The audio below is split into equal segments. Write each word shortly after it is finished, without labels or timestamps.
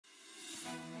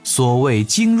所谓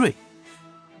精锐，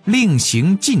令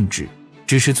行禁止，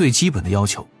只是最基本的要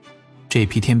求。这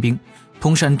批天兵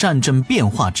通善战阵变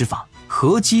化之法，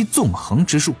合击纵横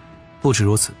之术。不止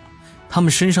如此，他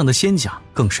们身上的仙甲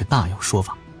更是大有说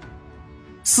法。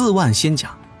4万仙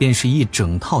甲便是一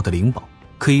整套的灵宝，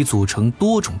可以组成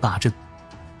多种大阵。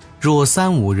若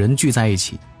3、5人聚在一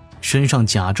起，身上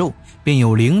甲胄便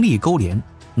有灵力勾连，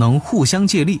能互相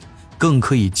借力，更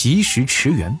可以及时驰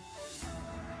援。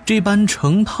这般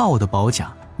成套的宝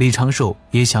甲，李长寿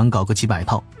也想搞个几百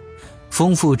套，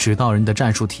丰富指导人的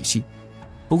战术体系。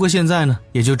不过现在呢，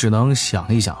也就只能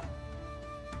想一想。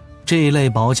这一类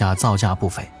宝甲造价不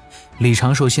菲，李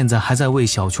长寿现在还在为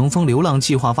小琼峰流浪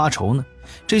计划发愁呢，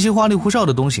这些花里胡哨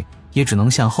的东西也只能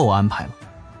向后安排了。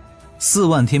4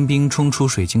万天兵冲出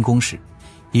水晶宫时，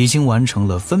已经完成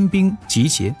了分兵集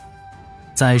结，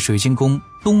在水晶宫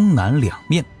东南两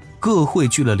面各汇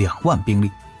聚了2万兵力。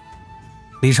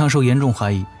李长寿严重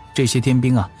怀疑这些天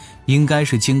兵应该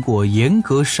是经过严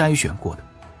格筛选过的，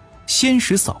先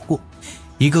时扫过，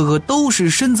一个个都是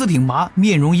身姿挺拔，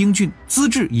面容英俊，资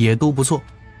质也都不错。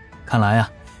看来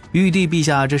玉帝陛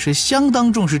下这是相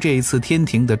当重视这一次天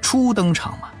庭的初登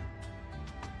场嘛。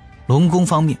龙宫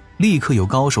方面立刻有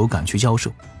高手赶去交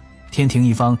涉，天庭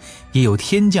一方也有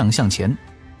天将向前，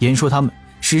言说他们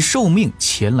是受命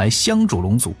前来相助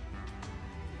龙族。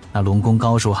那龙宫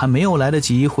高手还没有来得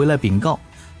及回来禀告，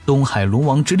东海龙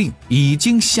王之令已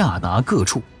经下达各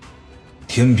处。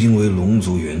天兵为龙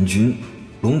族援军，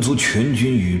龙族全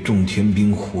军与众天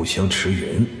兵互相驰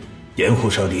援，严护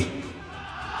杀敌。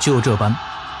就这般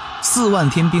，4万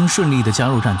天兵顺利地加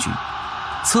入战局，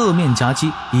侧面夹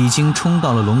击已经冲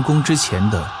到了龙宫之前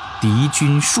的敌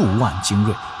军数万精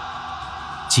锐。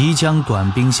即将短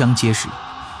兵相接时，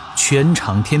全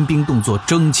场天兵动作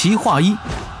整齐划一，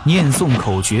念诵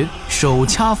口诀，手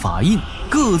掐法印，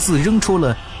各自扔出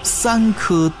了3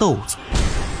颗豆子。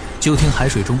就听海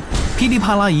水中噼里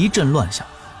啪啦一阵乱响，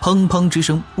砰砰之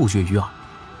声不绝于耳。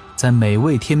在每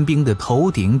位天兵的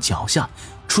头顶脚下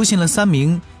出现了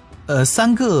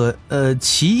3个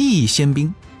奇异仙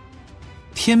兵。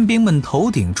天兵们头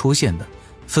顶出现的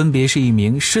分别是一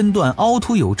名身段凹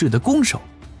凸有致的弓手，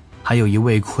还有一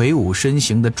位魁梧身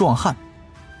形的壮汉。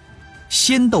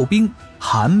仙斗兵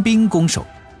寒冰弓手，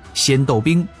仙斗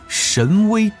兵神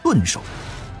威盾手。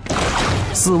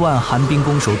4万寒冰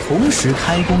弓手同时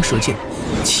开弓射箭，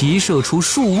齐射出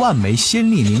数万枚仙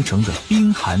力凝成的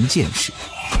冰寒剑矢。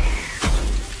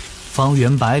方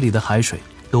圆百里的海水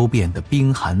都变得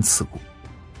冰寒刺骨。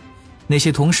那些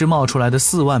同时冒出来的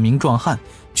4万名壮汉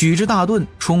举着大盾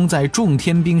冲在众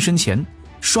天兵身前，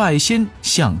率先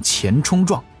向前冲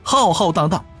撞，浩浩荡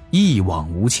荡，一往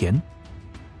无前。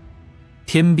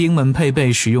天兵们配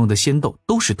备使用的仙斗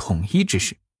都是统一之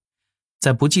势，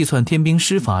在不计算天兵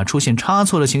施法出现差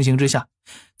错的情形之下，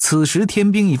此时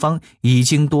天兵一方已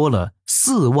经多了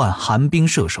4万寒冰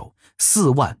射手、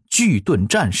4万巨盾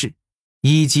战士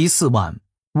以及4万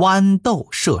豌豆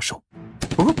射手。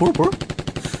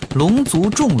龙族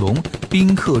众龙，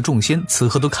宾客众仙，此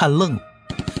刻都看愣了。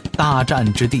大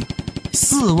战之地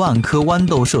，4万颗豌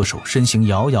豆射手身形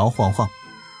摇摇晃晃，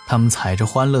他们踩着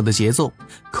欢乐的节奏，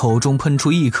口中喷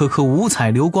出一颗颗五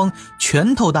彩流光、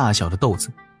拳头大小的豆子，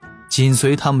紧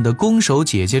随他们的弓手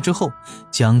姐姐之后，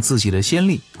将自己的仙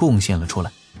力贡献了出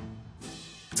来。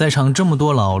在场这么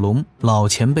多老龙老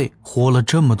前辈活了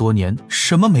这么多年，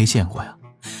什么没见过呀？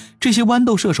这些豌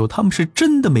豆射手他们是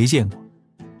真的没见过。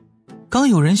刚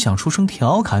有人想出声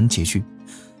调侃几句，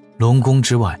龙宫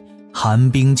之外寒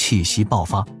冰气息爆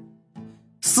发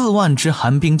，4万支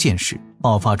寒冰剑士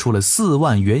爆发出了4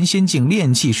万元仙境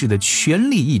炼气士的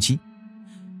全力一击，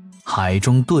海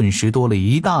中顿时多了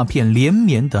一大片连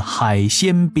绵的海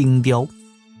鲜冰雕，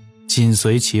紧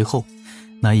随其后，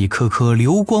那一颗颗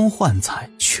流光幻彩、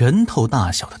拳头大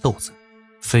小的豆子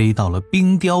飞到了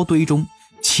冰雕堆中，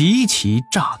齐齐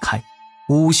炸开，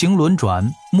五行轮转，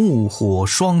木火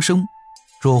双生。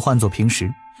若换作平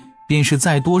时，便是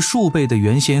再多数倍的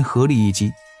元仙合力一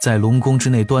击，在龙宫之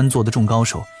内端坐的众高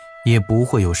手也不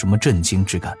会有什么震惊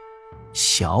之感，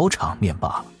小场面罢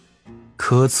了。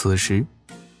可此时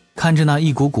看着那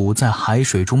一股股在海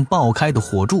水中爆开的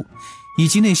火柱，以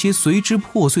及那些随之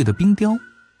破碎的冰雕，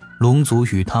龙族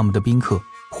与他们的宾客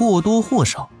或多或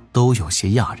少都有些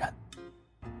讶然。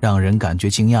让人感觉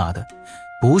惊讶的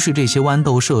不是这些豌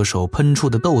豆射手喷出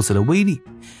的豆子的威力，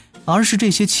而是这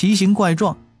些奇形怪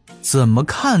状怎么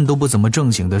看都不怎么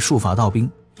正经的术法道兵，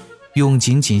用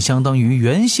仅仅相当于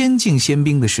元仙境仙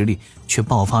兵的实力，却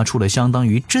爆发出了相当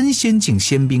于真仙境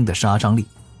仙兵的杀伤力。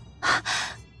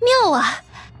妙啊！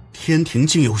天庭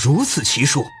竟有如此奇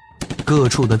术！各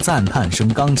处的赞叹声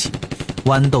刚起，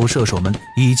豌豆射手们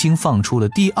已经放出了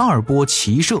第二波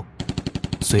齐射，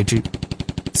随之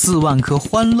4万颗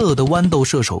欢乐的豌豆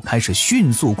射手开始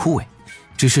迅速枯萎，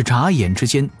只是眨眼之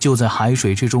间就在海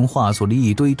水之中化作了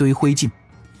一堆堆灰烬。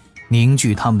凝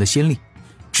聚他们的仙力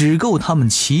只够他们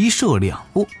齐射2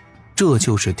波，这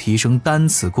就是提升单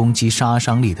次攻击杀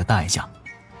伤力的代价。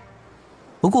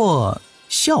不过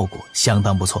效果相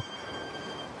当不错。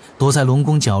躲在龙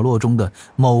宫角落中的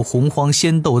某洪荒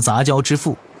仙豆杂交之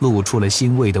父露出了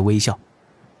欣慰的微笑。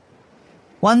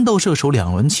豌豆射手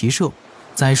2轮齐射，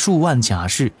在数万甲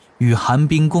士与寒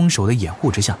冰弓手的掩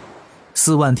护之下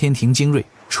，4万天庭精锐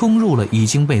冲入了已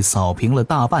经被扫平了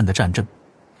大半的战阵，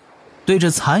对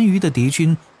着残余的敌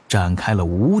军展开了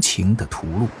无情的屠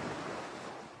戮。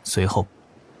随后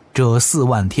这4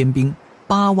万天兵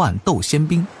8万斗仙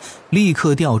兵立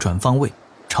刻调转方位，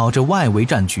朝着外围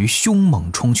战局凶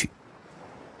猛冲去。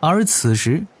而此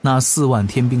时那4万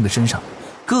天兵的身上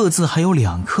各自还有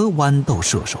2颗豌豆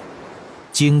射手，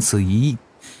经此一役，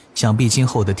想必今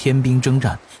后的天兵征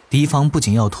战，敌方不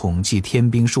仅要统计天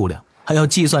兵数量，还要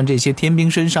计算这些天兵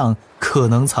身上可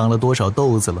能藏了多少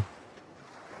豆子了。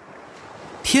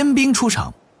天兵出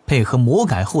场，配合魔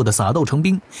改后的撒豆成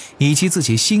兵，以及自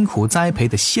己辛苦栽培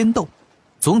的仙豆，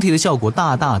总体的效果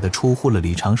大大的出乎了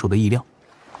李长寿的意料。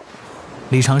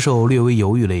李长寿略微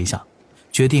犹豫了一下，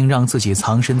决定让自己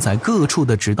藏身在各处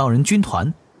的指道人军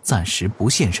团暂时不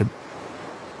现身。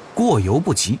过犹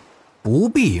不及，不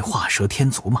必画蛇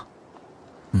添足嘛。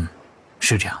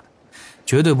是这样的，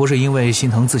绝对不是因为心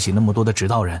疼自己那么多的指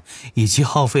道人，以及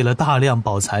耗费了大量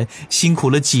宝财，辛苦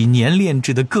了几年炼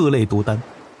制的各类毒丹。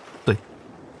对，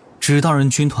指道人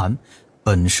军团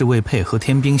本是为配合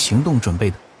天兵行动准备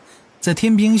的，在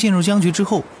天兵陷入僵局之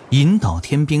后，引导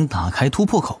天兵打开突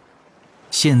破口。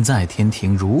现在天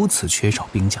庭如此缺少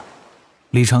兵将，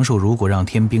李长寿如果让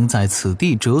天兵在此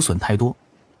地折损太多，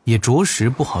也着实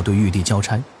不好对玉帝交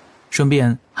差，顺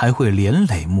便还会连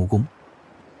累木工。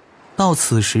到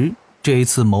此时，这一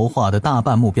次谋划的大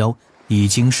半目标已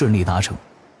经顺利达成，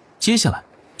接下来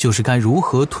就是该如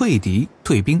何退敌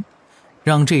退兵，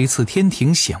让这一次天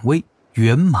庭显威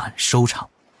圆满收场。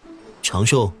长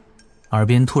寿，耳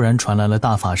边突然传来了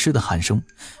大法师的喊声，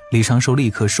李长寿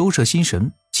立刻收摄心神，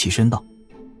起身道：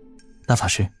大法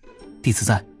师，弟子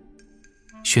在。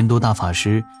宣都大法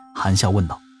师含笑问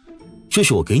道：这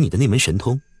是我给你的那门神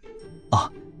通？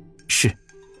是。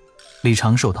李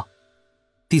长寿道：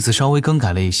弟子稍微更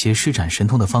改了一些施展神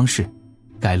通的方式，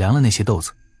改良了那些豆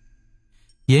子。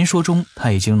言说中，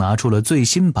他已经拿出了最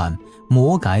新版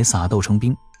魔改撒豆成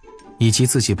兵，以及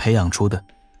自己培养出的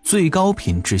最高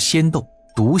品质仙豆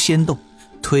毒仙豆，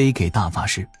推给大法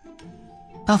师。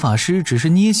大法师只是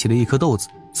捏起了一颗豆子，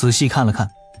仔细看了看，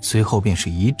随后便是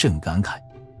一阵感慨：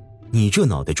你这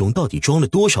脑袋中到底装了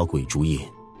多少鬼主意？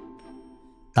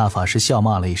大法师笑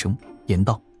骂了一声，言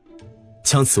道：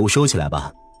将此物收起来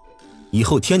吧，以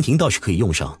后天庭倒是可以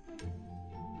用上。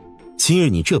今日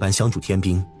你这般相助天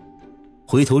兵，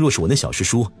回头若是我那小师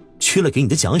叔缺了给你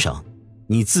的奖赏，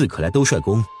你自可来兜帅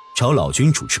宫找老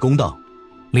君主持公道。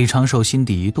李长寿心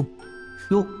底一动，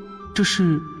哟，这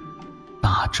是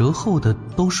打折后的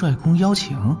兜帅宫邀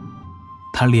请？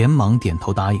他连忙点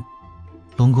头答应。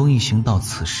龙宫一行到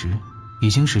此时已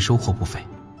经是收获不菲，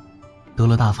得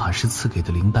了大法师赐给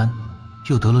的灵丹，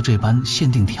又得了这般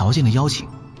限定条件的邀请，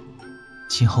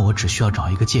今后我只需要找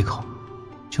一个借口，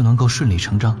就能够顺理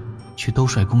成章去兜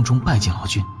帅宫中拜见老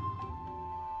君。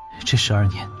这12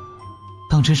年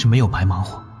当真是没有白忙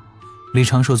活。李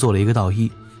长寿做了一个道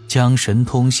揖，将神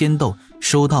通仙豆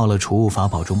收到了储物法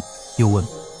宝中，又问：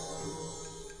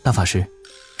大法师，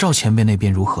赵前辈那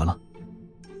边如何了？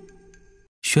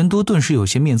玄都顿时有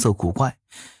些面色古怪，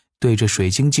对着水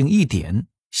晶镜一点，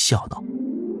笑道：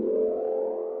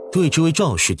对这位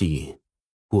赵师弟，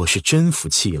我是真服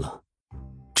气了。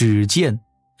只见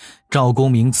赵公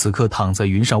明此刻躺在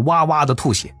云上哇哇的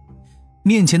吐血，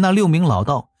面前那6名老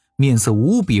道面色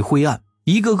无比灰暗，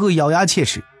一个个咬牙切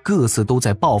齿，各自都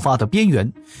在爆发的边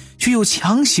缘，却又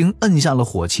强行摁下了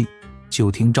火气。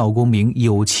就听赵公明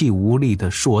有气无力地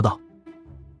说道：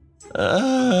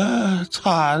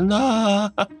惨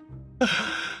呐，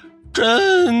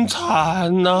真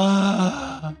惨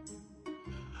呐！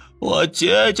我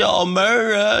截教门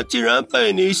人竟然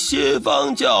被你西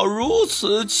方教如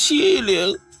此欺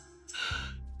凌，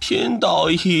贫道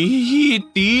以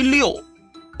1敌6，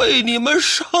被你们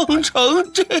伤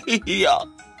成这样。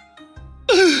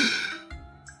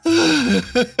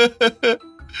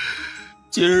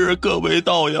今日各位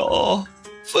道友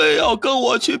非要跟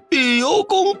我去碧游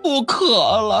宫不可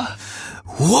了。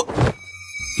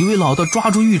一位老道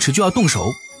抓住玉尺就要动手，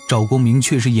赵公明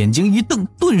却是眼睛一瞪，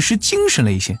顿时精神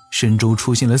了一些，身周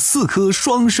出现了4颗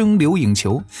双生流影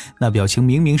球，那表情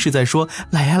明明是在说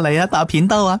来呀来呀打贫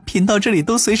道啊，贫道这里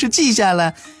都随时记下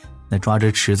来。那抓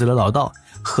着尺子的老道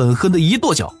狠狠的一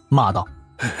跺脚，骂道：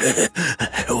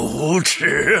无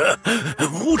耻，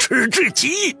无耻至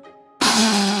极！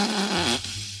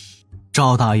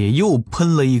赵大爷又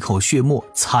喷了一口血沫，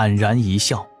惨然一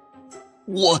笑：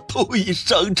我都已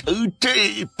伤成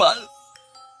这般，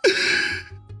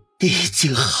你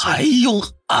竟还用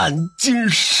暗劲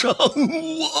伤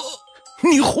我！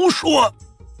你胡说！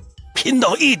贫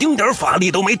道一丁点法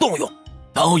力都没动用。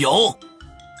道友，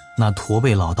那驼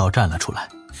背老道站了出来，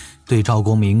对赵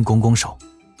公明拱拱手：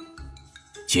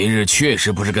今日确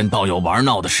实不是跟道友玩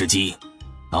闹的时机，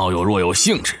道友若有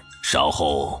兴致，稍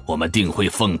后我们定会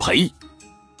奉陪。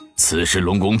此时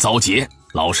龙宫遭劫，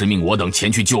老师命我等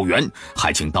前去救援，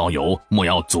还请道友莫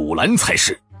要阻拦才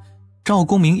是。赵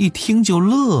公明一听就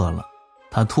乐了，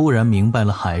他突然明白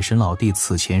了海神老弟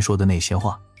此前说的那些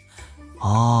话。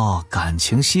感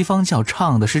情西方教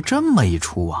唱的是这么一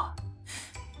出啊，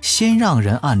先让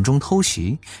人暗中偷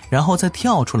袭，然后再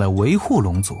跳出来维护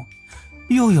龙族。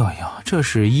哟，这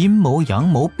是阴谋阳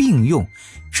谋并用，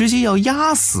直接要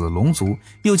压死龙族，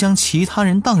又将其他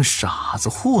人当傻子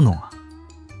糊弄啊。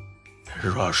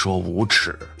若说无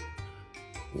耻，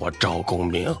我赵公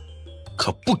明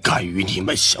可不敢与你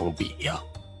们相比呀。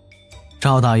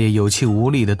赵大爷有气无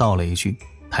力地道了一句，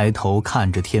抬头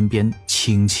看着天边，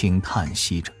轻轻叹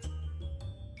息着。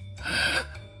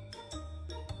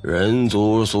人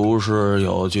族俗世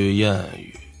有句谚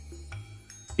语，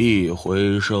一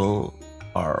回生，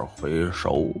二回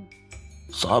熟，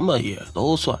咱们也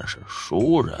都算是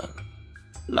熟人。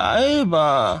来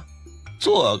吧，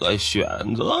做个选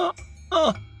择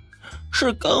啊，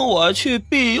是跟我去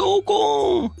碧幽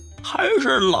宫，还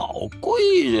是老规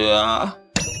矩啊？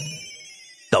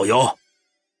道友，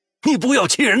你不要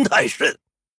欺人太甚。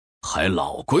还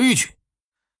老规矩？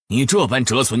你这般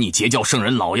折损你截教圣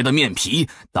人老爷的面皮，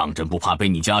当真不怕被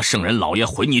你家圣人老爷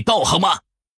毁你道行吗？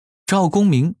赵公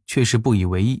明却是不以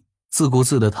为意，自顾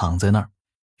自地躺在那儿，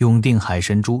用定海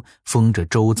神珠封着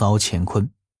周遭乾坤。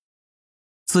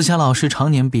自家老师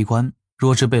常年闭关，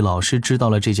若是被老师知道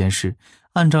了这件事，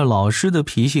按照老师的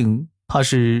脾性，怕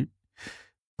是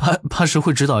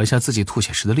会指导一下自己吐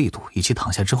血时的力度，以及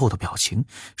躺下之后的表情，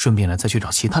顺便呢再去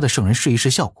找其他的圣人试一试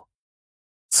效果。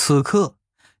此刻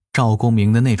赵公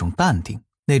明的那种淡定，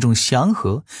那种祥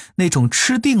和，那种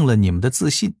吃定了你们的自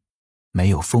信，没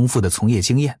有丰富的从业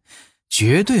经验，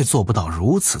绝对做不到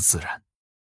如此自然。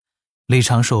李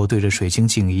长寿对着水晶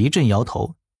镜一阵摇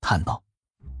头，叹道：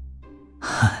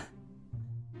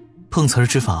碰瓷儿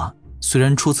之法虽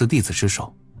然出自弟子之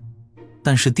手，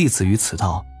但是弟子于此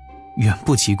道远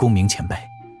不及公明前辈。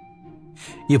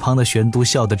一旁的玄都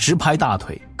笑得直拍大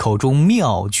腿，口中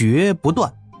妙绝不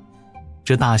断。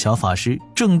这大小法师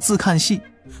正自看戏，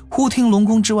忽听龙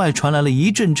宫之外传来了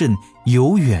一阵阵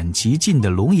由远及近的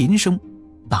龙吟声。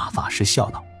大法师笑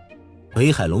道：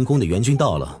北海龙宫的援军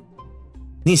到了，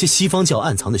那些西方教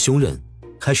暗藏的凶刃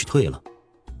开始退了。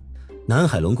南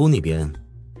海龙宫那边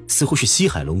似乎是西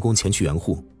海龙宫前去援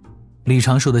护。李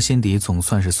长寿的心底总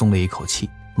算是松了一口气，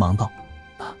忙道：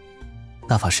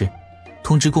大法师，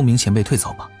通知公明前辈退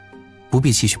走吧，不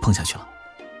必继续碰下去了。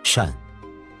善。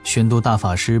玄都大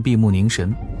法师闭目凝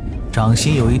神，掌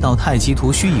心有一道太极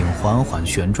图虚影缓缓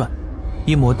旋转，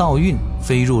一抹道韵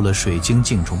飞入了水晶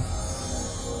镜中。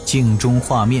镜中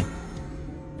画面，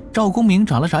赵公明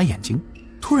眨了眨眼睛，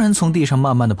突然从地上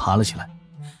慢慢地爬了起来。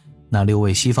那6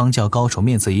位西方教高手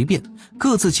面色一变，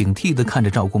各自警惕地看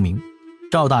着赵公明。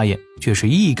赵大爷却是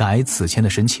一改此前的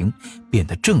神情，变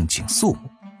得正经肃穆，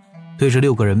对着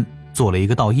6个人做了一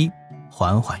个道揖，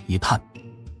缓缓一叹：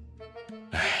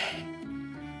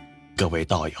各位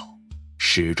道友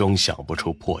始终想不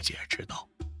出破解之道，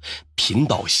贫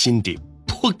道心底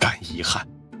颇感遗憾。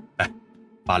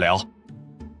罢了，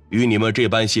与你们这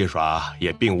般戏耍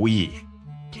也并无意义，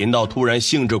贫道突然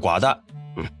兴致寡淡，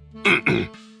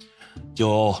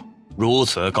就如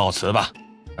此告辞吧。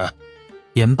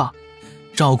言罢，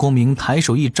赵公明抬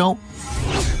手一招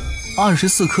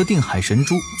，24颗定海神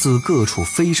珠自各处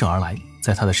飞射而来，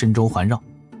在他的身周环绕。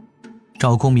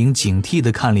赵公明警惕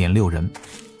地看脸6人，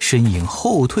身影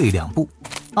后退2步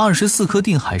，24颗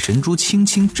定海神珠轻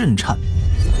轻震颤，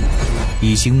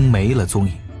已经没了踪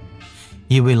影。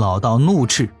一位老道怒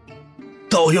斥：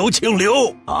道友请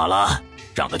留。好了，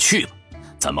让他去吧，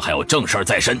咱们还有正事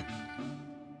在身。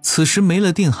此时没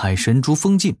了定海神珠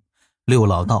封禁，6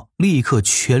老道立刻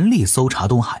全力搜查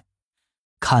东海，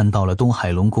看到了东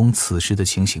海龙宫此时的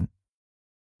情形。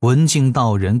文静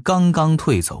道人刚刚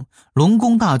退走，龙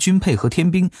宫大军配合天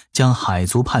兵将海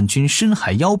族叛军深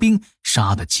海妖兵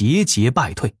杀得节节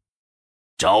败退。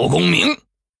赵公明，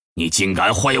你竟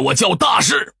敢坏我教大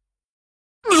事！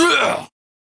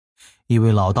一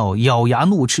位老道咬牙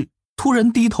怒斥，突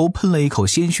然低头喷了一口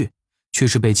鲜血，却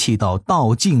是被气到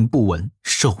道境不稳，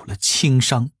受了轻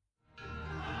伤。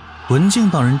文静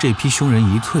道人这批凶人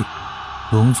一退，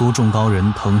龙族众高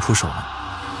人腾出手来，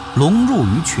龙入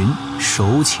鱼群，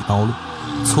手起刀落，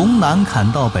从南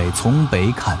砍到北，从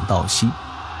北砍到西，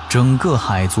整个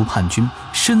海族叛军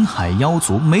深海妖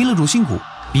族没了主心骨，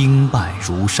兵败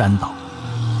如山倒。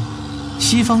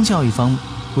西方教一方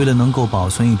为了能够保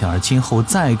存一点今后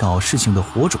再搞事情的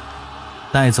火种，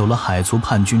带走了海族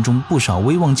叛军中不少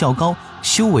威望较高、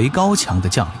修为高强的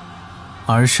将领，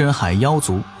而深海妖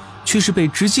族却是被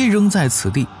直接扔在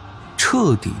此地，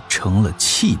彻底成了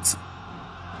弃子。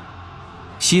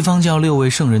西方教6位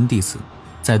圣人弟子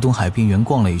在东海边缘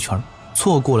逛了一圈，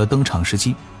错过了登场时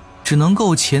机，只能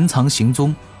够潜藏行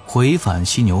踪，回返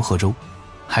犀牛贺州，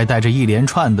还带着一连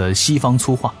串的西方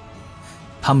粗话。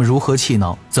他们如何气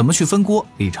恼，怎么去分锅，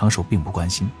李长寿并不关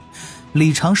心。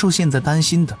李长寿现在担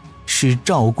心的是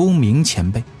赵公明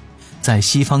前辈在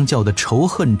西方教的仇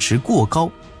恨值过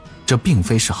高，这并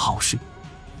非是好事。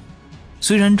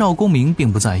虽然赵公明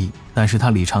并不在意，但是他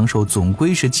李长寿总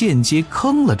归是间接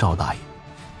坑了赵大爷，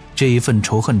这一份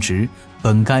仇恨值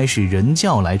本该是人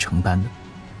教来承担的。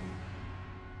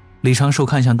李长寿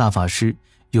看向大法师，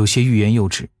有些欲言又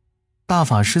止。大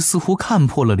法师似乎看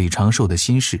破了李长寿的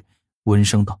心事，温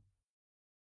声道：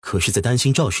可是在担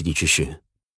心赵师弟之事。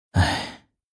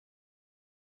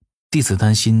弟子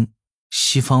担心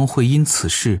西方会因此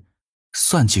事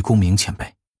算计公明前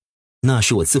辈。那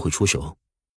时我自会出手，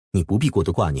你不必过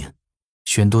多挂念。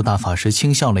玄都大法师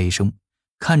轻笑了一声，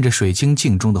看着水晶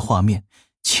镜中的画面，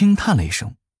轻叹了一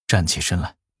声，站起身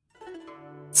来。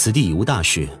此地已无大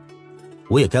事，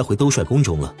我也该回兜率宫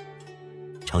中了。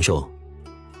长寿，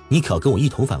你可要跟我一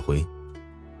同返回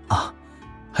啊？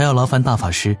还要劳烦大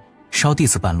法师捎弟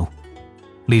子半路。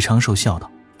李长寿笑道：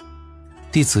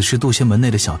弟子是渡仙门内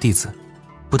的小弟子，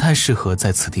不太适合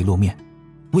在此地露面。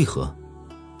为何？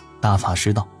大法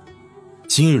师道：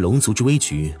今日龙族之危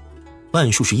局，半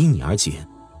数是因你而解，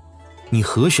你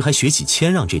何时还学起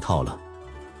谦让这套了？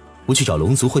不去找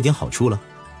龙族会点好处了？